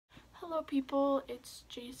Hello people, it's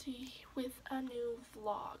JC with a new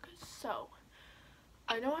vlog. So,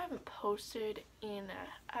 I know I haven't posted in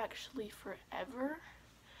actually forever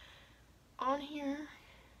on here.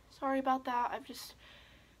 Sorry about that. I've just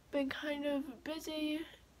been kind of busy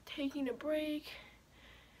taking a break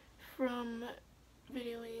from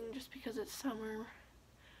videoing just because it's summer.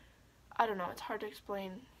 I don't know, it's hard to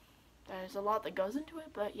explain. There's a lot that goes into it,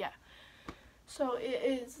 but yeah. So it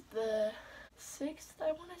is the 6th,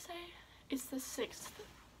 I want to say. It's the 6th,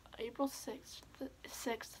 April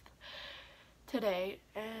 6th today,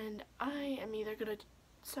 and I am either gonna,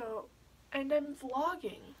 and I'm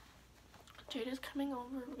vlogging. Jada's coming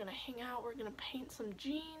over, we're gonna hang out, we're gonna paint some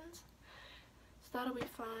jeans, so that'll be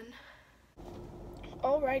fun.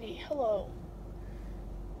 Alrighty, hello.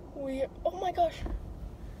 Oh my gosh,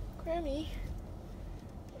 Grammy.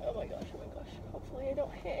 Oh my gosh, hopefully I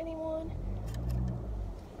don't hit anyone.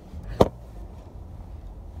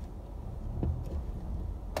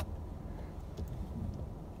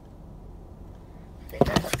 I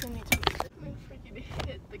still need to freaking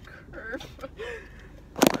hit the curb.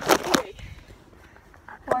 Okay.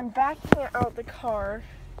 Well, I'm backing out the car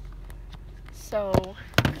so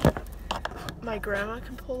my grandma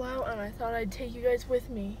can pull out, and I thought I'd take you guys with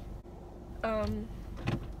me.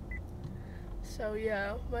 So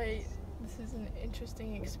yeah, this is an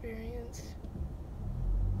interesting experience.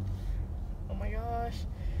 Oh my gosh.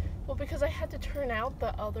 Well, because I had to turn out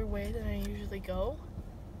the other way than I usually go,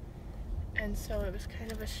 and so it was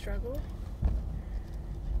kind of a struggle.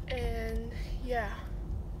 And yeah.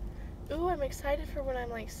 Ooh, I'm excited for when I'm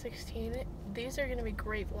like 16. These are gonna be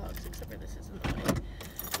great vlogs, except for this is in the way.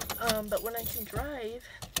 But when I can drive,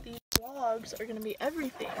 these vlogs are gonna be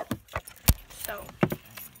everything. So,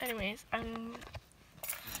 anyways,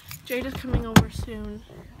 Jada's coming over soon.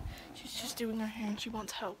 She's just doing her hair and she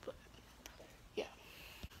wants help, but yeah.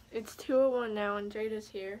 It's 2:01 now and Jada's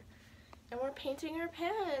here. And we're painting her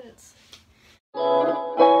pants.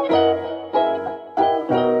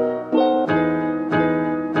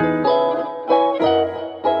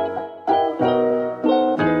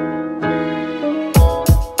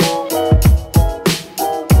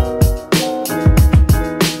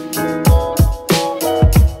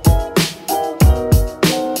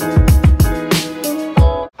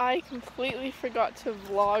 I completely forgot to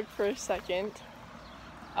vlog for a second.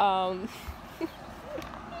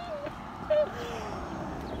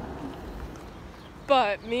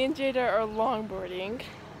 But me and Jada are longboarding.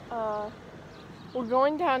 We're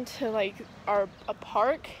going down to like a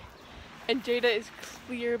park, and Jada is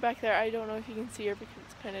clear back there. I don't know if you can see her because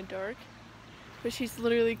it's kind of dark, but she's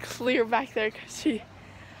literally clear back there because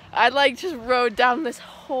I like just rode down this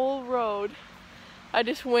whole road. I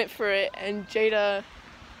just went for it, and Jada,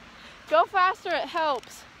 go faster, it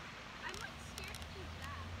helps. I'm like scared to do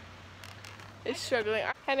that. It's struggling.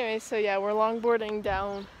 Anyway, so yeah, we're longboarding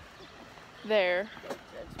down there.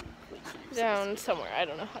 Down somewhere. I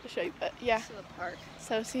don't know how to show you, but yeah. To the park.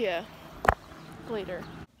 So see ya later.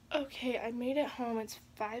 Okay, I made it home. It's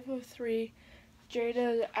 5:03.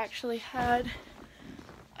 Jada actually had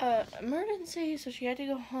an emergency, so she had to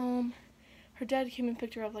go home. Her dad came and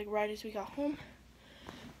picked her up like right as we got home.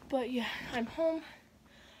 But yeah, I'm home.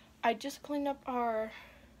 I just cleaned up our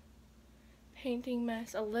painting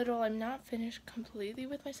mess a little. I'm not finished completely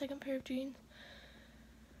with my second pair of jeans.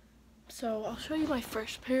 So I'll show you my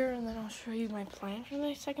first pair, and then I'll show you my plan for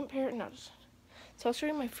my second pair. So I'll show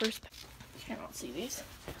you my first pair. You cannot see these.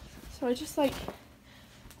 So I just like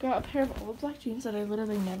got a pair of old black jeans that I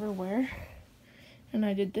literally never wear. And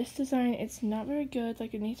I did this design. It's not very good.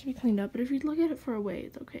 Like, it needs to be cleaned up. But if you look at it for a way,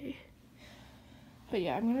 it's okay. But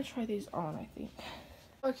yeah, I'm going to try these on, I think.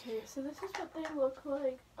 Okay, so this is what they look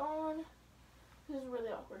like on. This is really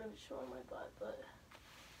awkward. I'm showing my butt, but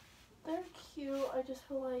they're cute. I just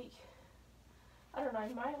feel like, I don't know, I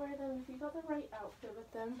might wear them if you got the right outfit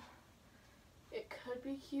with them. It could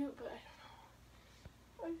be cute, but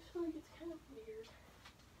I don't know. I just feel like it's kind of weird.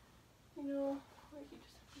 You know, like you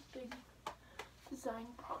just have this big design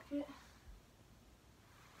pocket.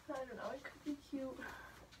 I don't know, it could be cute.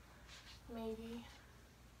 Maybe.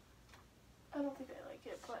 I don't think I like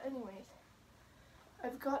it, but anyways.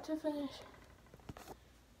 I've got to finish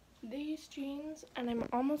these jeans, and I'm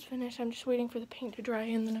almost finished. I'm just waiting for the paint to dry,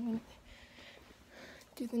 and then I'm going to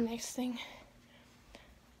do the next thing.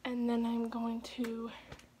 And then I'm going to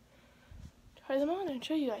try them on and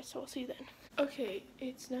show you guys, so I'll see you then. Okay,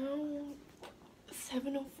 it's now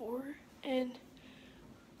 7:04, and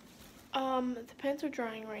the pants are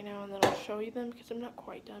drying right now, and then I'll show you them because I'm not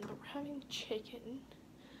quite done, but we're having chicken,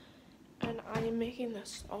 and I am making the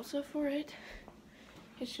salsa for it.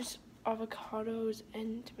 It's just avocados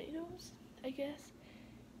and tomatoes, I guess.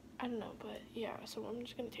 I don't know, but yeah, so I'm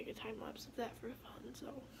just gonna take a time lapse of that for fun, so.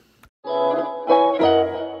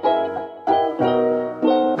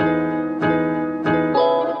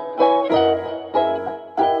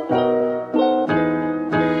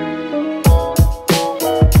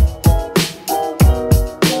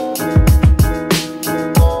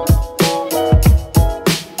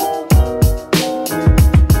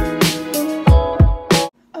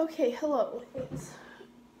 Okay, hello. It's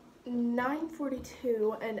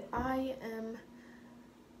 9:42 and I am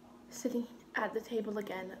sitting at the table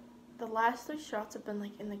again. The last 3 shots have been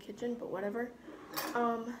like in the kitchen, but whatever.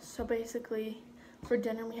 So basically for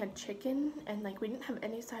dinner we had chicken and like we didn't have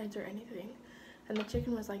any sides or anything. And the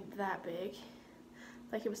chicken was like that big.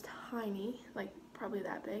 Like it was tiny, like probably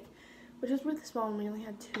that big, which is really small, and we only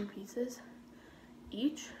had 2 pieces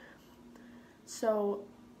each. So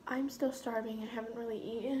I'm still starving. I haven't really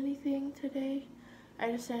eaten anything today. I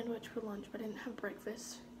had a sandwich for lunch, but I didn't have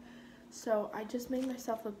breakfast. So I just made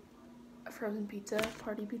myself a frozen pizza,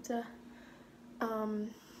 party pizza.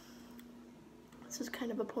 This is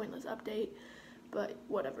kind of a pointless update, but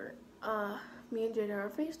whatever. Me and Jada are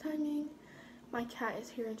FaceTiming. My cat is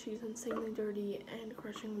here and she's insanely dirty and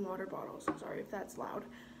crushing water bottles. I'm sorry if that's loud.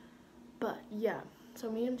 But yeah,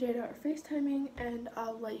 so me and Jada are FaceTiming and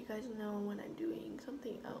I'll let you guys know when I'm doing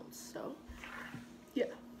something else. So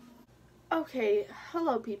yeah. Okay,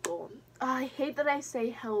 hello people. I hate that I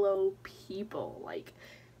say hello people. Like,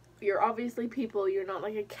 you're obviously people, you're not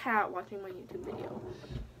like a cat watching my YouTube video.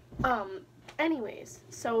 Anyways,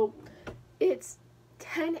 so it's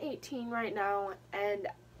 10:18 right now and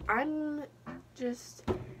I'm just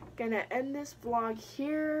gonna end this vlog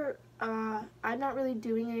here. I'm not really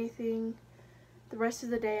doing anything the rest of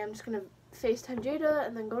the day. I'm just gonna FaceTime Jada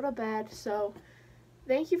and then go to bed. So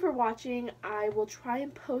thank you for watching. I will try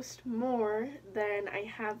and post more than I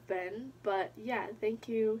have been, but yeah, thank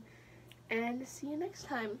you and see you next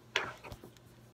time.